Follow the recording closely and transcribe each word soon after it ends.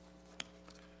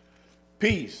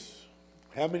Peace.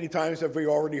 How many times have we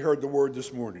already heard the word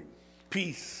this morning?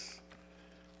 Peace.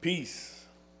 Peace.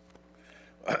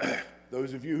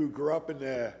 Those of you who grew up in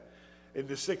the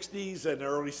 60s and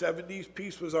early 70s,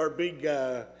 peace was our big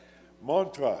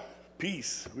mantra.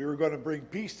 Peace. We were going to bring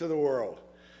peace to the world.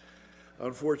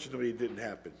 Unfortunately, it didn't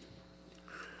happen.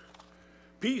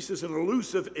 Peace is an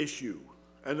elusive issue,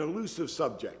 an elusive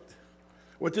subject.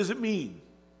 What does it mean?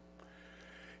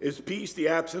 Is peace the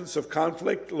absence of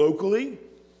conflict locally,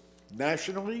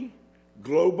 nationally,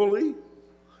 globally?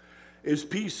 Is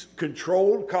peace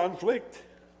controlled conflict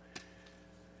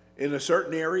in a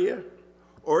certain area?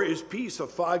 Or is peace a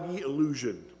foggy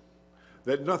illusion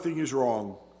that nothing is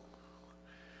wrong?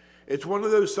 It's one of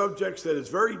those subjects that is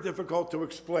very difficult to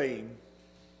explain,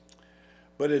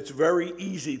 but it's very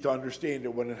easy to understand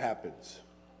it when it happens.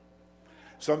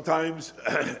 Sometimes,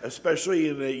 especially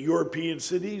in the European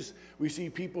cities, we see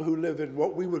people who live in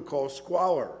what we would call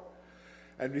squalor.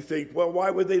 And you think, well,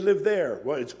 why would they live there?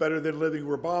 Well, it's better than living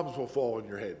where bombs will fall on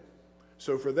your head.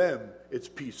 So for them, it's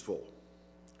peaceful.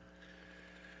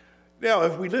 Now,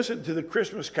 if we listen to the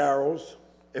Christmas carols,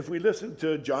 if we listen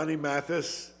to Johnny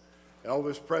Mathis,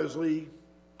 Elvis Presley,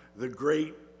 the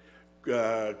great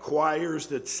choirs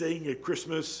that sing at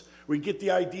Christmas, we get the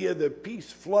idea that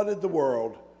peace flooded the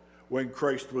world when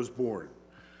Christ was born,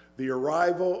 the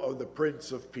arrival of the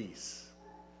Prince of Peace.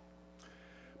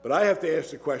 But I have to ask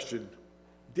the question,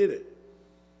 did it?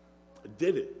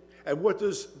 Did it? And what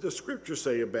does the scripture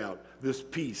say about this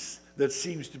peace that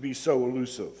seems to be so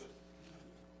elusive?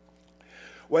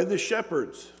 When the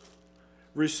shepherds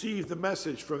received the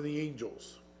message from the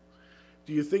angels,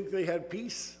 do you think they had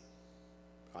peace?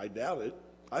 I doubt it.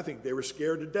 I think they were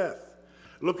scared to death.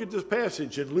 Look at this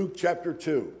passage in Luke chapter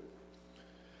 2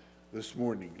 this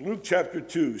morning. Luke chapter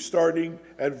 2, starting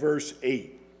at verse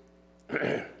 8.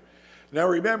 Now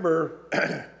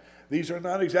remember, these are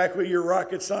not exactly your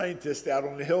rocket scientists out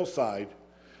on the hillside.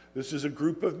 This is a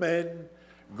group of men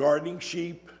guarding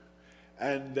sheep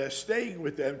and staying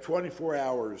with them 24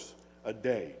 hours a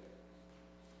day.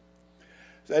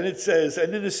 And it says,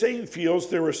 and in the same fields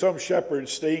there were some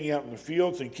shepherds staying out in the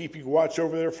fields and keeping watch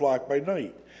over their flock by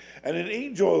night. And an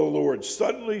angel of the Lord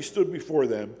suddenly stood before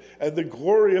them, and the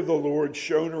glory of the Lord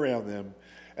shone around them,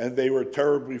 and they were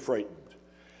terribly frightened.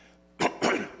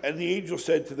 And the angel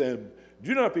said to them,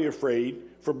 do not be afraid,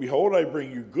 for behold, I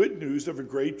bring you good news of a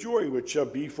great joy, which shall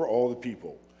be for all the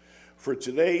people. For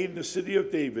today in the city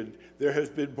of David there has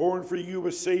been born for you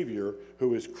a Savior,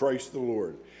 who is Christ the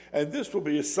Lord. And this will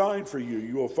be a sign for you.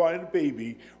 You will find a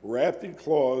baby wrapped in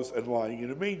cloths and lying in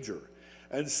a manger.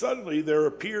 And suddenly there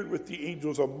appeared with the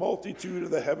angels a multitude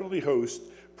of the heavenly host,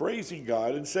 praising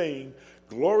God and saying,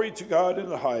 glory to God in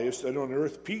the highest, and on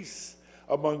earth peace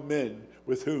among men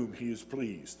with whom he is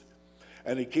pleased.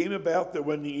 And it came about that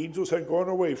when the angels had gone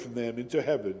away from them into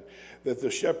heaven, that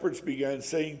the shepherds began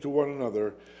saying to one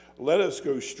another, let us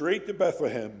go straight to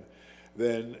Bethlehem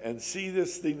then and see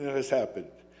this thing that has happened,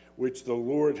 which the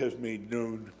Lord has made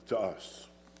known to us.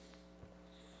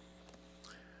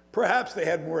 Perhaps they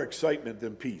had more excitement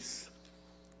than peace.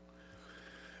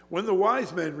 When the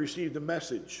wise men received a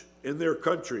message in their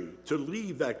country to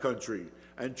leave that country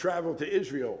and travel to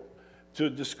Israel to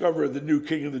discover the new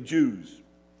king of the Jews,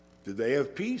 did they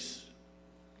have peace?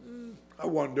 I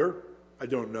wonder. I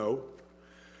don't know.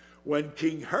 When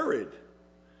King Herod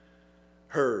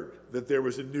heard that there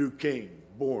was a new king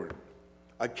born,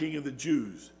 a king of the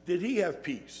Jews, did he have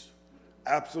peace?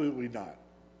 Absolutely not.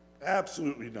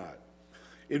 Absolutely not.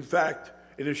 In fact,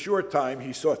 in a short time,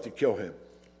 he sought to kill him.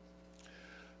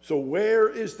 So where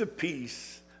is the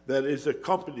peace that is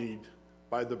accompanied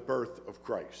by the birth of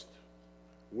Christ?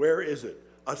 Where is it?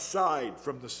 Aside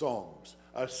from the songs,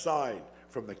 aside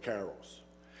from the carols.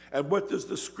 And what does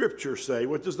the scripture say?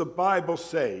 What does the Bible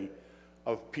say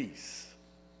of peace?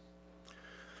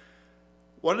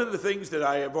 One of the things that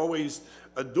I have always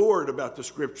adored about the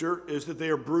scripture is that they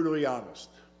are brutally honest.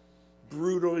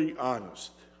 Brutally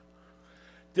honest.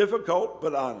 Difficult,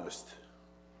 but honest.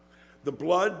 The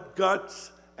blood,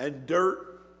 guts, and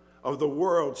dirt of the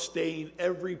world stain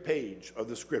every page of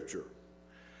the scripture.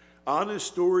 Honest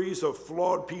stories of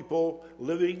flawed people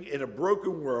living in a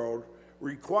broken world,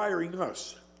 requiring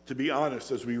us to be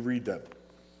honest as we read them.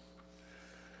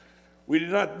 We do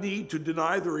not need to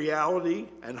deny the reality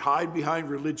and hide behind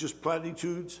religious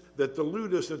platitudes that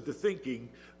delude us into thinking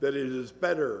that it is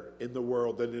better in the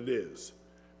world than it is,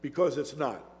 because it's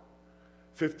not.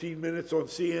 15 minutes on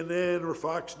CNN or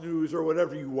Fox News or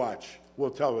whatever you watch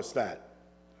will tell us that.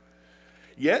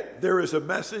 Yet there is a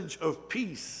message of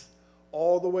peace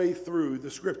all the way through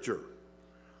the scripture.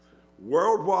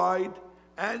 Worldwide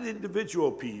and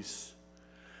individual peace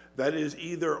that is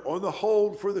either on the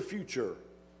hold for the future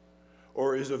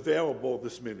or is available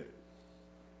this minute.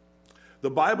 The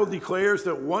Bible declares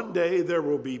that one day there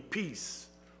will be peace,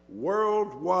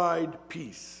 worldwide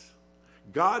peace.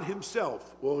 God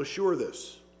himself will assure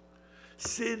this.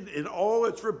 Sin in all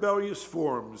its rebellious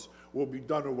forms will be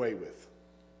done away with,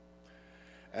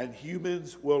 and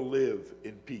humans will live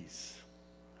in peace.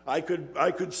 I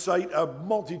could cite a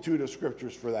multitude of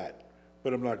scriptures for that,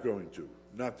 but I'm not going to,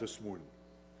 not this morning.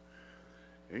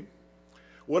 Okay?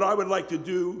 What I would like to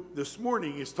do this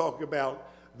morning is talk about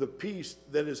the peace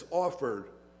that is offered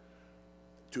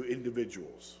to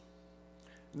individuals.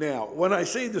 Now, when I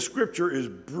say the scripture is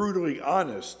brutally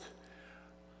honest,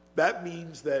 that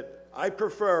means that I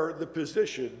prefer the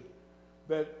position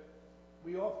that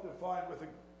we often find with a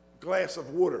glass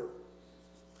of water.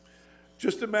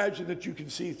 Just imagine that you can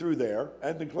see through there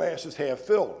and the glass is half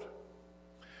filled.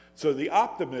 So the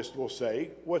optimist will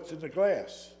say, what's in the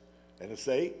glass? And he'll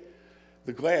say,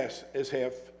 the glass is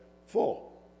half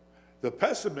full. The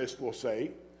pessimist will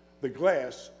say, the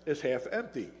glass is half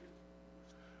empty.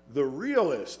 The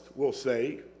realist will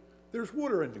say, there's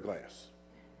water in the glass.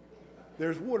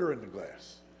 There's water in the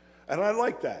glass. And I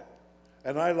like that.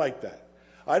 And I like that.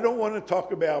 I don't want to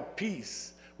talk about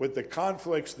peace with the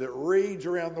conflicts that rage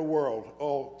around the world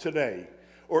all today,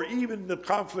 or even the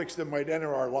conflicts that might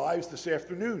enter our lives this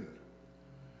afternoon.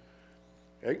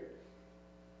 Okay?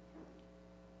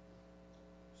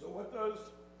 So what does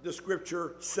the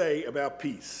scripture say about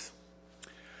peace?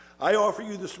 I offer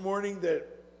you this morning that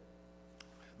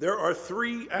there are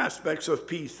three aspects of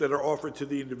peace that are offered to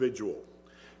the individual.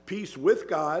 Peace with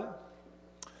God,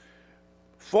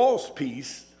 false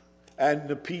peace, and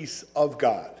the peace of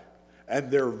God. And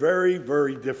they're very,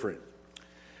 very different.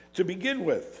 To begin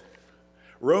with,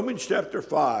 Romans chapter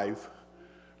 5,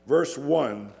 verse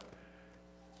 1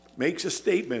 makes a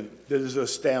statement that is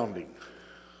astounding.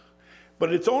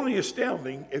 But it's only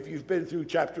astounding if you've been through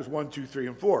chapters 1, 2, 3,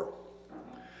 and 4.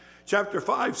 Chapter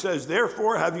 5 says,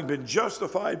 therefore, having been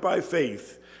justified by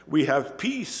faith, we have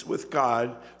peace with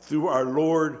God through our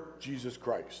Lord Jesus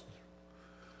Christ.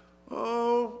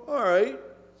 Oh, all right.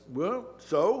 Well,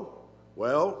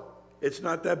 it's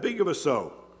not that big of a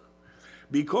so.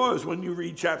 Because when you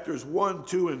read chapters 1,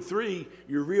 2, and 3,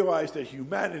 you realize that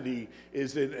humanity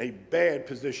is in a bad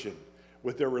position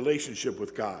with their relationship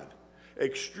with God.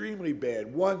 Extremely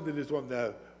bad. One that is on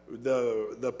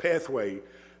the pathway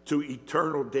to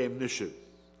eternal damnation.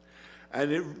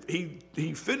 And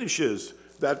he finishes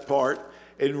that part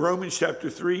in Romans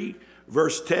chapter 3,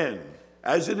 verse 10.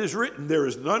 As it is written, there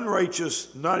is none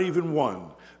righteous, not even one.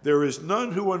 There is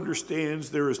none who understands.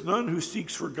 There is none who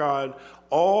seeks for God.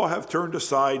 All have turned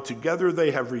aside. Together they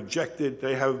have rejected.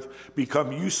 They have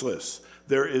become useless.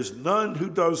 There is none who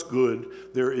does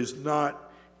good. There is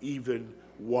not even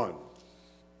one.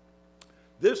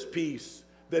 This peace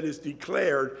that is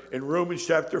declared in Romans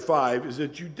chapter 5 is a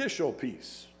judicial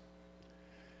peace.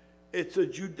 It's a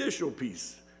judicial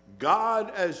peace.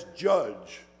 God as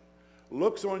judge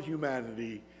looks on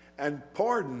humanity and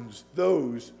pardons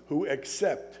those who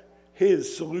accept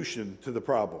his solution to the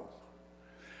problem.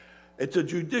 It's a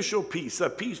judicial peace, a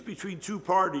peace between two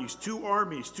parties, two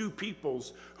armies, two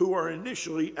peoples who are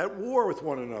initially at war with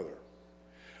one another.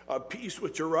 A peace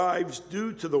which arrives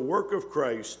due to the work of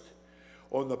Christ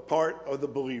on the part of the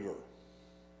believer.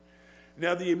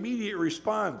 Now, the immediate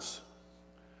response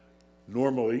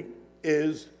normally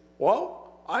is,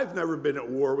 well, I've never been at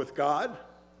war with God.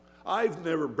 I've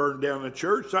never burned down a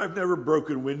church. I've never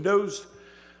broken windows.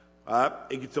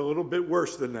 It gets a little bit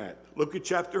worse than that. Look at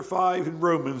chapter 5 in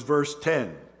Romans, verse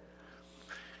 10.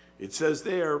 It says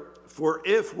there, for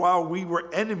if while we were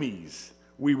enemies,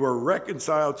 we were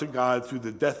reconciled to God through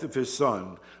the death of his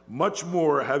Son, much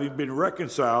more, having been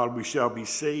reconciled, we shall be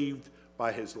saved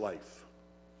by his life.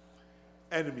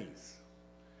 Enemies.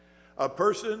 A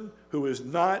person who is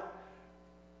not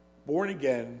born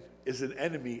again is an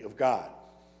enemy of God.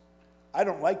 I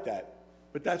don't like that,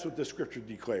 but that's what the scripture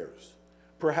declares.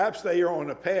 Perhaps they are on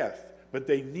a path, but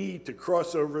they need to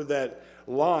cross over that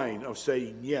line of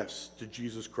saying yes to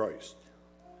Jesus Christ.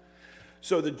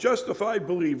 So the justified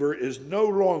believer is no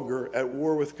longer at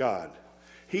war with God.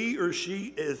 He or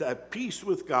she is at peace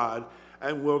with God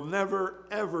and will never,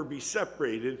 ever be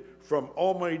separated from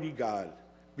Almighty God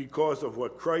because of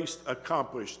what Christ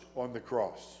accomplished on the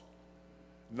cross.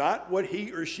 Not what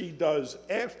he or she does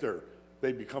after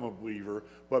they become a believer,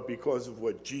 but because of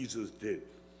what Jesus did.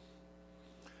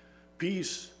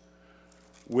 Peace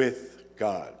with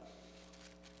God.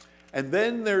 And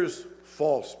then there's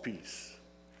false peace.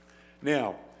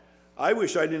 Now, I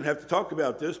wish I didn't have to talk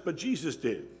about this, but Jesus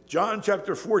did. John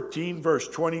chapter 14, verse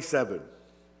 27.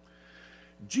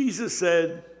 Jesus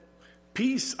said,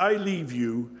 "Peace I leave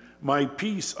you, my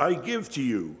peace I give to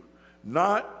you,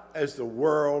 not as the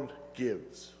world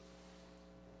gives."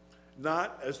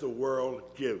 Not as the world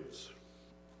gives.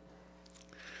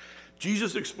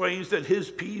 Jesus explains that his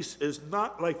peace is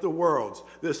not like the world's.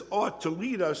 This ought to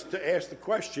lead us to ask the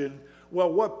question,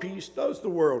 well, what peace does the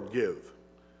world give?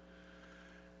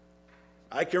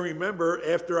 I can remember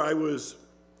after I was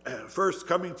first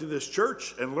coming to this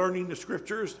church and learning the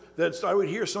scriptures, that I would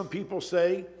hear some people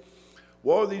say,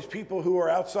 well, these people who are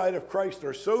outside of Christ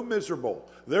are so miserable.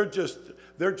 They're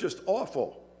just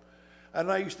awful.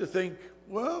 And I used to think,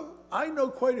 well, I know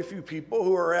quite a few people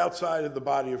who are outside of the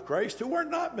body of Christ who are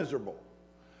not miserable.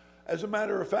 As a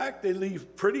matter of fact, they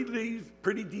lead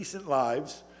pretty decent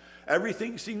lives.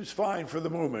 Everything seems fine for the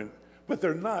moment, but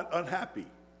they're not unhappy.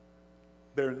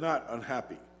 They're not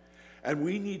unhappy. And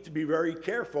we need to be very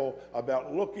careful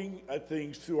about looking at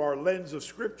things through our lens of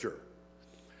Scripture.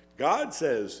 God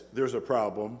says there's a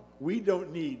problem. We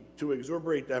don't need to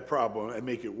exacerbate that problem and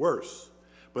make it worse.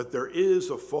 But there is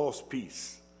a false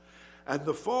peace. And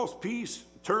the false peace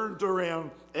turns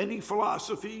around any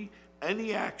philosophy,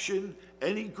 any action,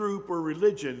 any group or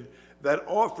religion that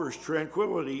offers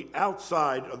tranquility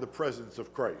outside of the presence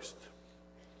of Christ.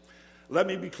 Let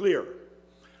me be clear.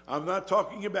 I'm not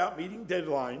talking about meeting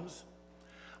deadlines.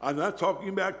 I'm not talking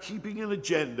about keeping an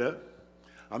agenda.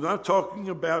 I'm not talking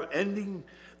about ending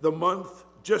the month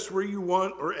just where you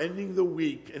want or ending the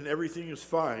week and everything is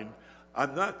fine.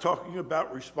 I'm not talking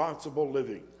about responsible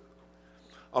living.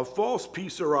 A false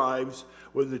peace arrives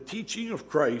when the teaching of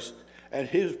Christ and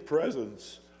his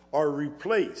presence are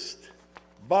replaced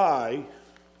by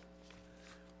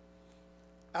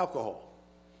alcohol,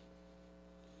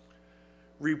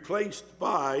 replaced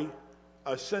by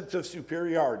a sense of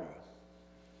superiority,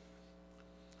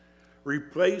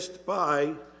 replaced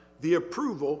by the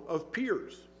approval of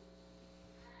peers,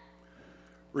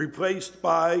 replaced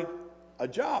by a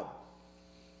job,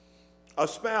 a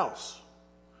spouse,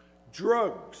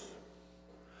 drugs,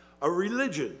 a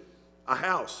religion, a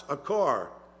house, a car.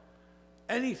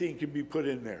 Anything can be put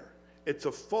in there. It's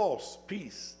a false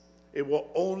peace. It will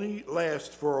only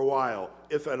last for a while,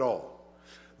 if at all.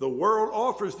 The world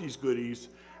offers these goodies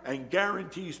and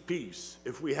guarantees peace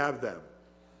if we have them.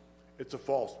 It's a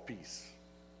false peace.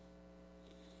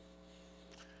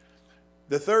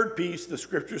 The third peace the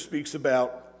scripture speaks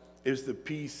about is the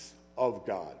peace of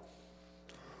God.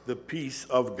 The peace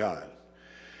of God.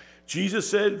 Jesus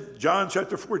said, John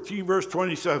chapter 14, verse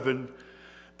 27,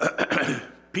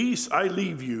 "Peace I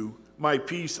leave you, my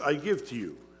peace I give to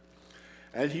you."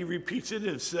 And he repeats it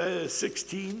in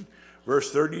 16,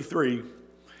 verse 33,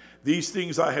 "These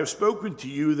things I have spoken to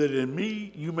you, that in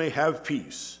me you may have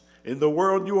peace. In the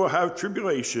world you will have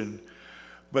tribulation,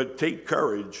 but take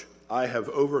courage, I have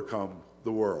overcome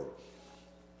the world."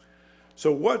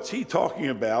 So what's he talking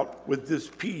about with this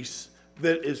peace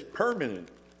that is permanent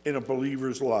in a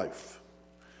believer's life?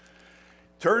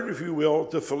 Turn, if you will,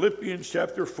 to Philippians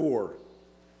chapter 4,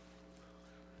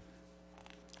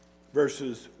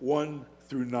 verses 1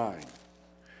 through 9.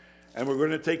 And we're going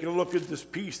to take a look at this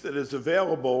peace that is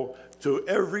available to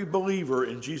every believer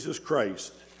in Jesus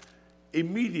Christ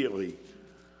immediately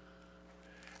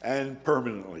and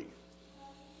permanently.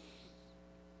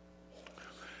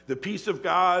 The peace of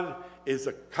God is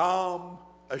a calm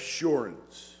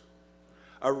assurance,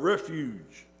 a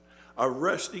refuge, a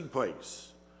resting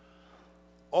place,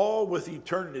 all with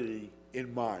eternity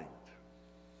in mind.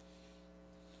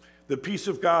 The peace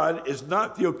of God is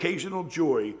not the occasional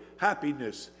joy,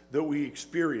 happiness that we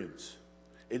experience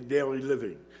in daily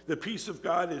living. The peace of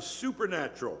God is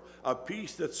supernatural, a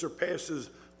peace that surpasses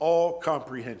all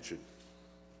comprehension.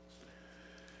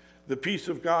 The peace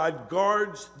of God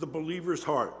guards the believer's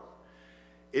heart.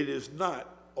 It is not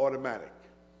automatic.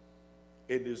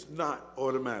 It is not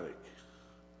automatic.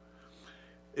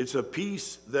 It's a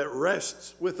peace that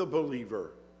rests with a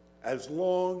believer as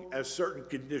long as certain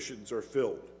conditions are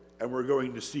filled, and we're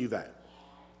going to see that.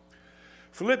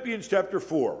 Philippians chapter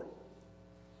 4.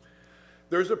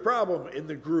 There's a problem in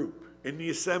the group, in the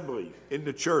assembly, in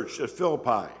the church at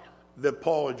Philippi that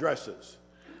Paul addresses.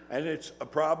 And it's a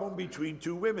problem between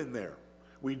two women there.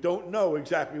 We don't know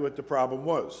exactly what the problem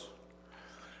was.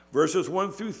 Verses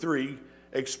 1 through 3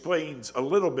 explains a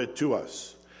little bit to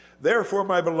us. "Therefore,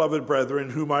 my beloved brethren,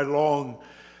 whom I long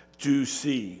to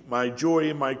see, my joy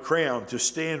and my crown, to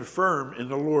stand firm in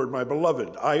the Lord, my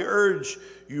beloved, I urge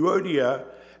Euodia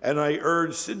and I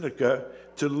urge Syntyche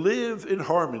to live in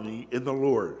harmony in the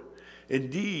Lord.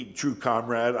 Indeed, true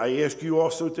comrade, I ask you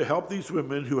also to help these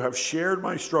women who have shared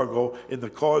my struggle in the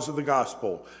cause of the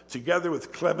gospel, together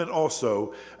with Clement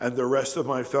also and the rest of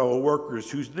my fellow workers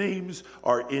whose names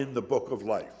are in the book of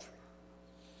life.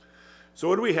 So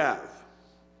what do we have?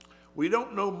 We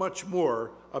don't know much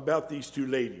more about these two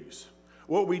ladies.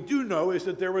 What we do know is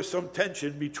that there was some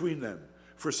tension between them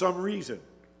for some reason.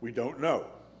 We don't know.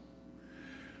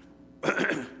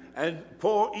 And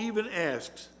Paul even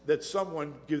asks that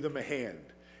someone give them a hand.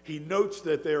 He notes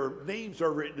that their names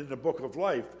are written in the book of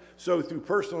life, so through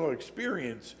personal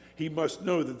experience, he must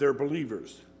know that they're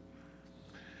believers.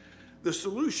 The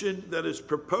solution that is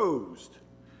proposed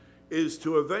is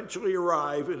to eventually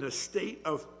arrive in a state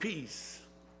of peace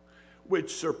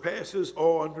which surpasses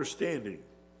all understanding,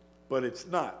 but it's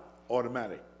not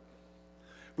automatic.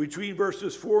 Between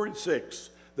verses 4 and 6,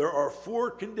 there are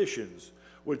 4 conditions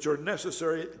which are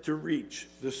necessary to reach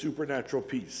the supernatural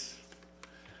peace.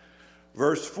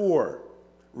 Verse 4,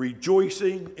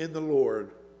 rejoicing in the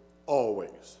Lord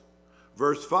always.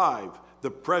 Verse 5, the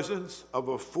presence of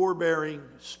a forbearing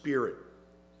spirit.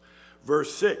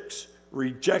 Verse 6,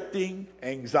 rejecting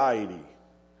anxiety.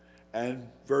 And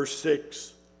verse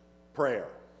 6, prayer.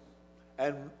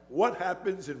 And what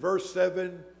happens in verse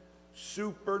 7?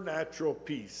 Supernatural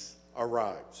peace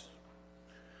arrives.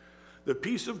 The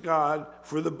peace of God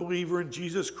for the believer in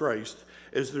Jesus Christ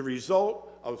is the result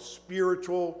of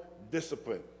spiritual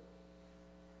discipline.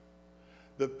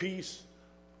 The peace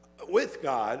with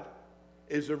God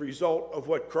is a result of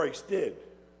what Christ did.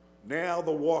 Now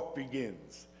the walk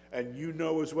begins. And you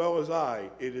know as well as I,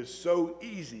 it is so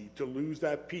easy to lose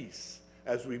that peace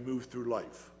as we move through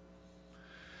life.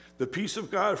 The peace of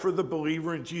God for the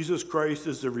believer in Jesus Christ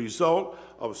is the result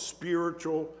of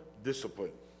spiritual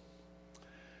discipline.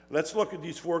 Let's look at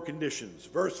these 4 conditions.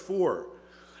 Verse 4,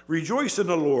 rejoice in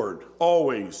the Lord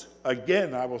always.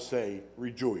 Again, I will say,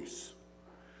 rejoice.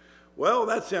 Well,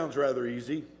 that sounds rather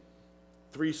easy.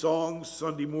 3 songs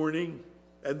Sunday morning,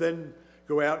 and then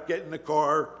go out, get in the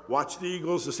car, watch the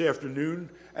Eagles this afternoon,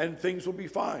 and things will be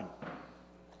fine.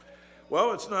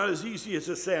 Well, it's not as easy as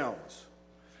it sounds.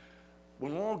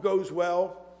 When all goes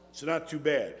well, it's not too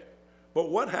bad. But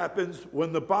what happens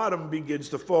when the bottom begins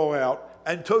to fall out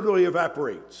and totally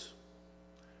evaporates?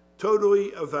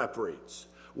 Totally evaporates.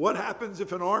 What happens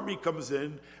if an army comes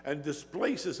in and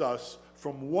displaces us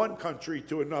from one country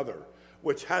to another,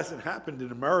 which hasn't happened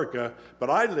in America, but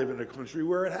I live in a country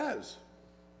where it has.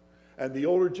 And the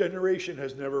older generation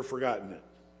has never forgotten it.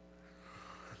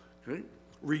 Okay?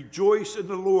 Rejoice in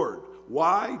the Lord.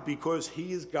 Why? Because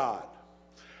he is God,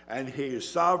 and he is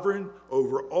sovereign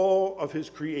over all of his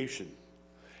creation.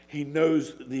 He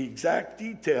knows the exact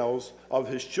details of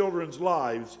his children's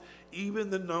lives, even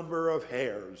the number of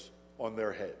hairs on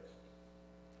their head.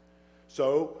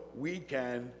 So we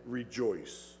can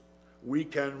rejoice. We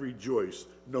can rejoice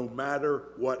no matter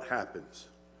what happens.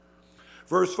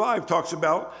 Verse 5 talks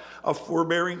about a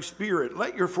forbearing spirit.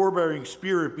 Let your forbearing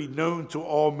spirit be known to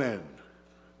all men.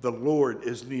 The Lord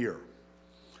is near.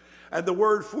 And the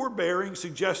word forbearing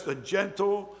suggests a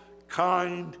gentle,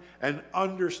 kind, and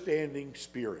understanding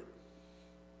spirit.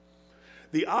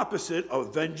 The opposite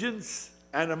of vengeance,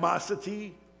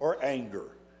 animosity, or anger.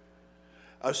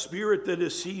 A spirit that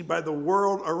is seen by the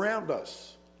world around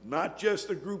us, not just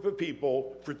a group of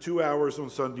people for 2 hours on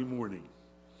Sunday morning.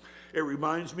 It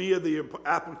reminds me of the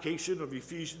application of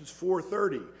Ephesians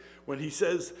 4:30, when he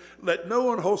says, let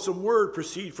no unwholesome word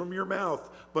proceed from your mouth,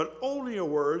 but only a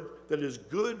word that is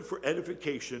good for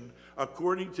edification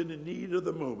according to the need of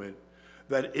the moment,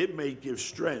 that it may give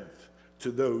strength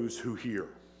to those who hear.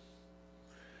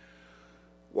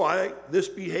 Why this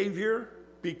behavior?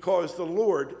 Because the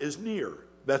Lord is near.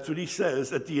 That's what he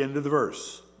says at the end of the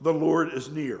verse. The Lord is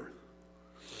near.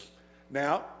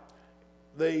 Now,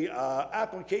 the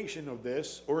application of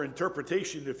this, or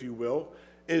interpretation, if you will,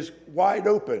 is wide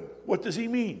open. What does he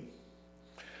mean?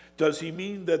 Does he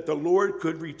mean that the Lord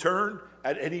could return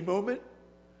at any moment?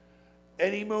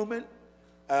 Any moment?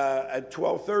 At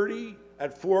 12:30?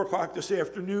 At 4 o'clock this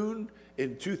afternoon?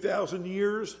 In 2,000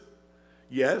 years?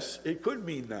 Yes, it could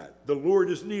mean that. The Lord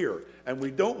is near, and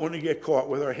we don't want to get caught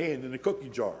with our hand in a cookie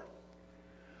jar.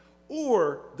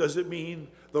 Or does it mean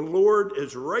the Lord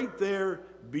is right there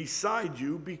beside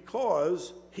you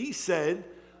because he said,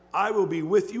 I will be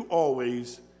with you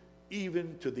always,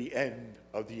 even to the end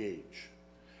of the age.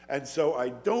 And so I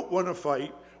don't want to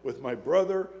fight with my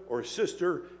brother or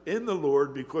sister in the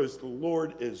Lord because the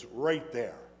Lord is right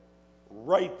there,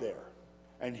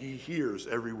 and he hears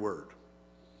every word.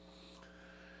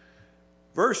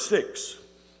 Verse 6,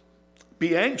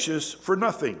 be anxious for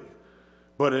nothing,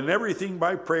 But in everything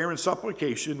by prayer and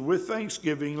supplication, with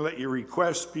thanksgiving, let your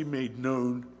requests be made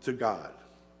known to God.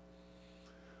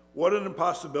 What an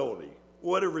impossibility.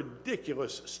 What a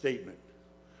ridiculous statement.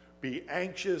 Be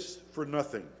anxious for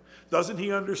nothing. Doesn't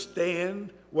he understand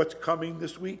what's coming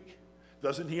this week?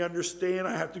 Doesn't he understand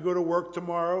I have to go to work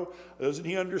tomorrow? Doesn't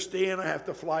he understand I have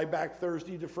to fly back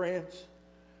Thursday to France?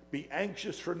 Be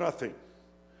anxious for nothing.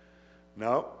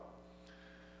 No.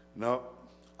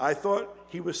 I thought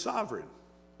he was sovereign.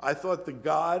 I thought the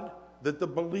God that the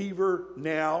believer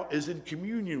now is in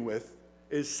communion with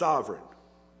is sovereign.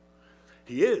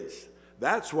 He is.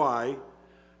 That's why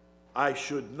I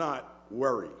should not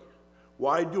worry.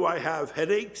 Why do I have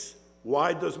headaches?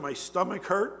 Why does my stomach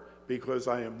hurt? Because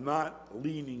I am not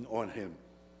leaning on him.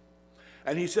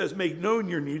 And he says, make known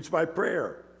your needs by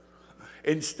prayer.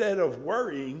 Instead of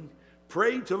worrying,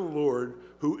 pray to the Lord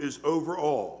who is over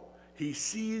all. He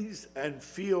sees and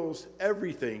feels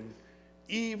everything,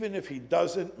 even if he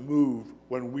doesn't move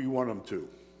when we want him to.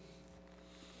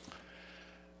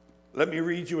 Let me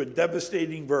read you a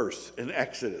devastating verse in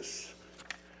Exodus.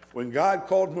 When God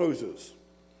called Moses,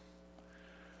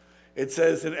 it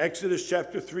says in Exodus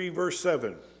chapter 3, verse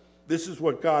 7, this is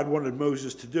what God wanted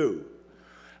Moses to do.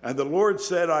 And the Lord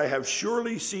said, I have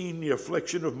surely seen the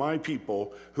affliction of my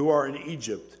people who are in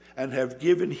Egypt, and have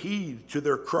given heed to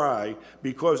their cry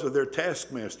because of their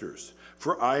taskmasters,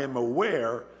 for I am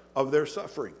aware of their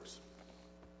sufferings.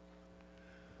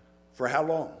 For how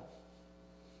long?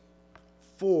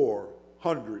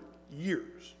 400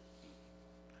 years.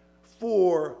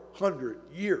 400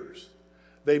 years.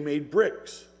 They made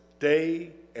bricks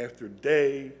day after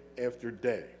day after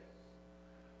day.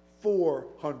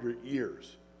 400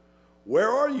 years. Where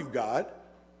are you, God?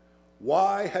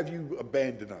 Why have you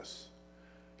abandoned us?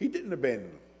 He didn't abandon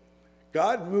them.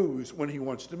 God moves when he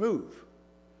wants to move.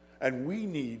 And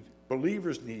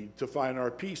believers need to find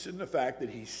our peace in the fact that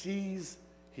he sees,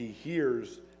 he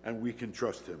hears, and we can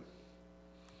trust him.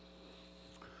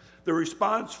 The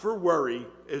response for worry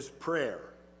is prayer,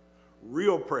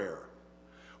 real prayer.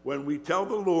 When we tell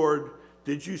the Lord,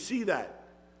 did you see that?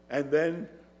 And then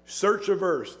search a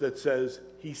verse that says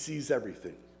he sees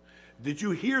everything. Did you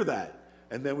hear that?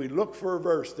 And then we look for a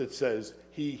verse that says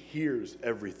he hears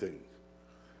everything.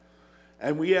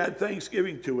 And we add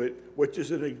thanksgiving to it, which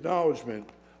is an acknowledgement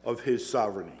of his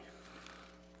sovereignty.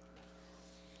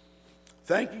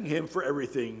 Thanking him for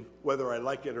everything, whether I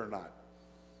like it or not.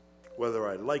 Whether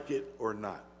I like it or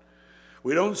not.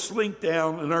 We don't slink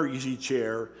down in our easy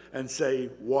chair and say,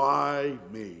 why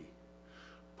me?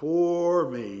 Poor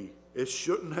me. It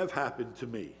shouldn't have happened to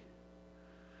me.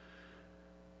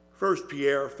 1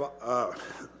 Peter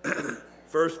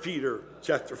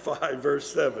chapter 5,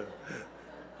 verse 7.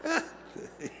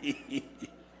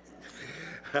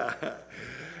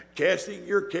 Casting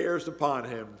your cares upon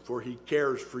him, for he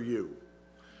cares for you.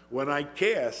 When I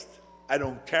cast, I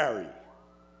don't carry.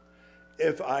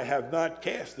 If I have not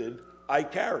casted, I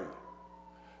carry.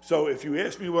 So if you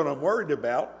ask me what I'm worried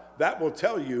about, that will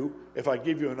tell you, if I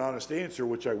give you an honest answer,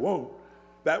 which I won't,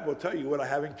 that will tell you what I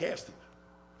haven't casted.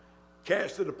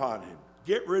 Cast it upon him.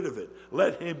 Get rid of it.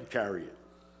 Let him carry it.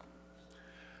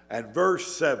 And verse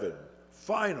 7,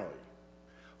 finally,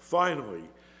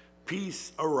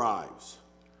 peace arrives.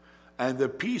 And the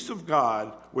peace of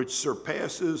God, which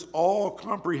surpasses all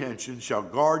comprehension, shall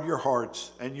guard your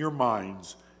hearts and your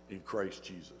minds in Christ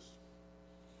Jesus.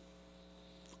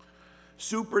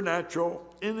 Supernatural,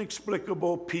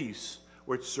 inexplicable peace,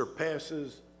 which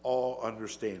surpasses all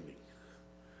understanding.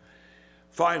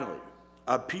 Finally,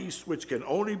 a peace which can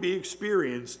only be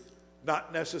experienced,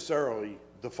 not necessarily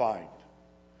defined.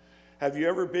 Have you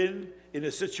ever been in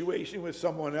a situation with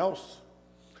someone else?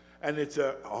 And it's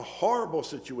a horrible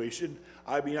situation.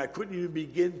 I mean, I couldn't even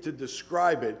begin to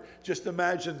describe it. Just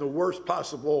imagine the worst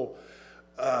possible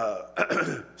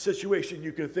situation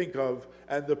you can think of,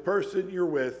 and the person you're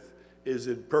with is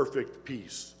in perfect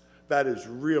peace. That is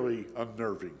really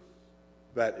unnerving.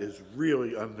 That is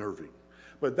really unnerving.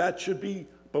 But that should be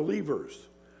believers.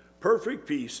 Perfect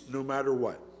peace no matter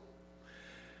what.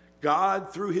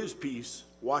 God, through his peace,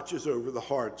 watches over the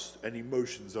hearts and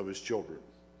emotions of his children.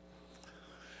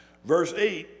 Verse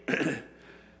 8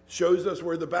 shows us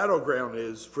where the battleground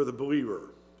is for the believer.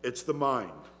 It's the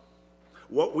mind.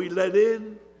 What we let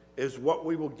in is what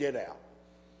we will get out.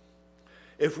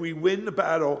 If we win the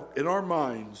battle in our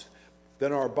minds,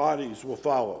 then our bodies will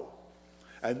follow.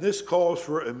 And this calls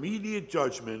for immediate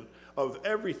judgment of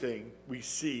everything we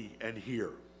see and hear.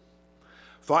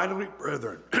 Finally,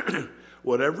 brethren,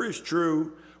 whatever is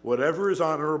true, whatever is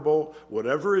honorable,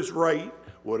 whatever is right,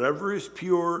 whatever is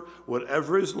pure,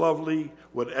 whatever is lovely,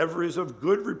 whatever is of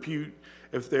good repute,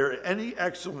 if there are any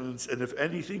excellence and if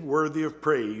anything worthy of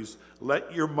praise,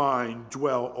 let your mind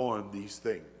dwell on these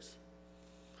things.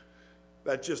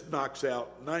 That just knocks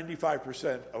out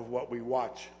 95% of what we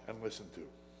watch and listen to.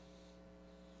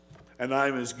 And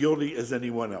I'm as guilty as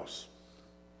anyone else.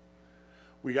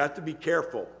 We got to be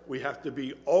careful. We have to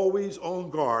be always on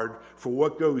guard for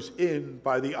what goes in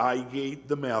by the eye gate,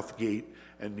 the mouth gate,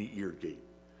 and the ear gate.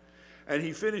 And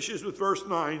he finishes with verse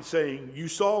 9 saying, you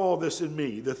saw all this in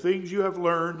me, the things you have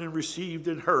learned and received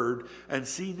and heard and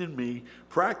seen in me,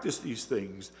 practice these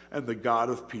things, and the God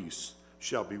of peace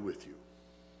shall be with you.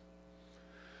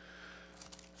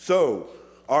 So,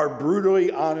 our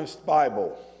brutally honest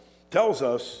Bible tells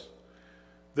us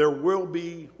there will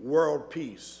be world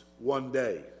peace one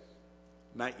day.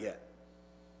 Not yet.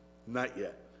 Not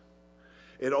yet.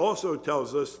 It also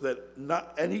tells us that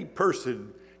not any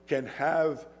person can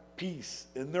have peace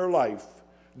in their life,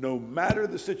 no matter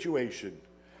the situation,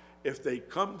 if they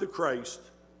come to Christ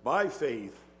by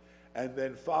faith and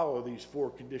then follow these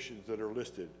 4 conditions that are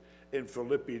listed in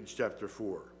Philippians chapter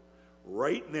 4.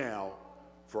 Right now,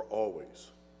 for always.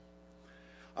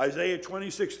 Isaiah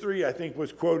 26:3, I think,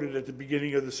 was quoted at the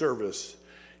beginning of the service.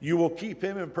 You will keep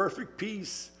him in perfect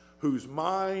peace, whose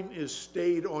mind is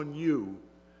stayed on you,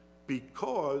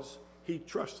 because he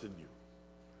trusts in you.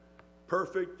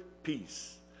 Perfect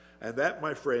peace. And that,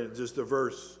 my friends, is the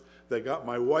verse that got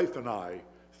my wife and I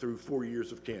through 4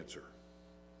 years of cancer.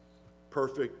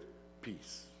 Perfect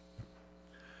peace.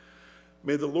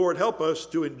 May the Lord help us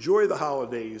to enjoy the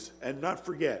holidays and not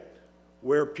forget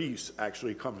where peace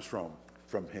actually comes from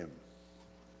him.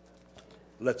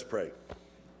 Let's pray.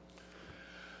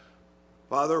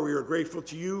 Father, we are grateful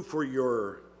to you for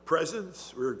your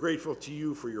presence. We are grateful to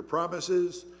you for your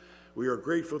promises. We are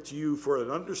grateful to you for an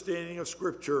understanding of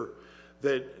Scripture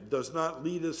that does not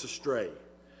lead us astray,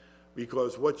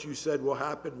 because what you said will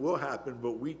happen,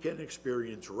 but we can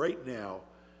experience right now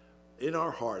in our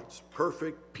hearts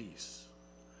perfect peace.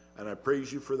 And I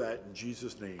praise you for that in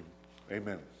Jesus' name.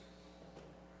 Amen.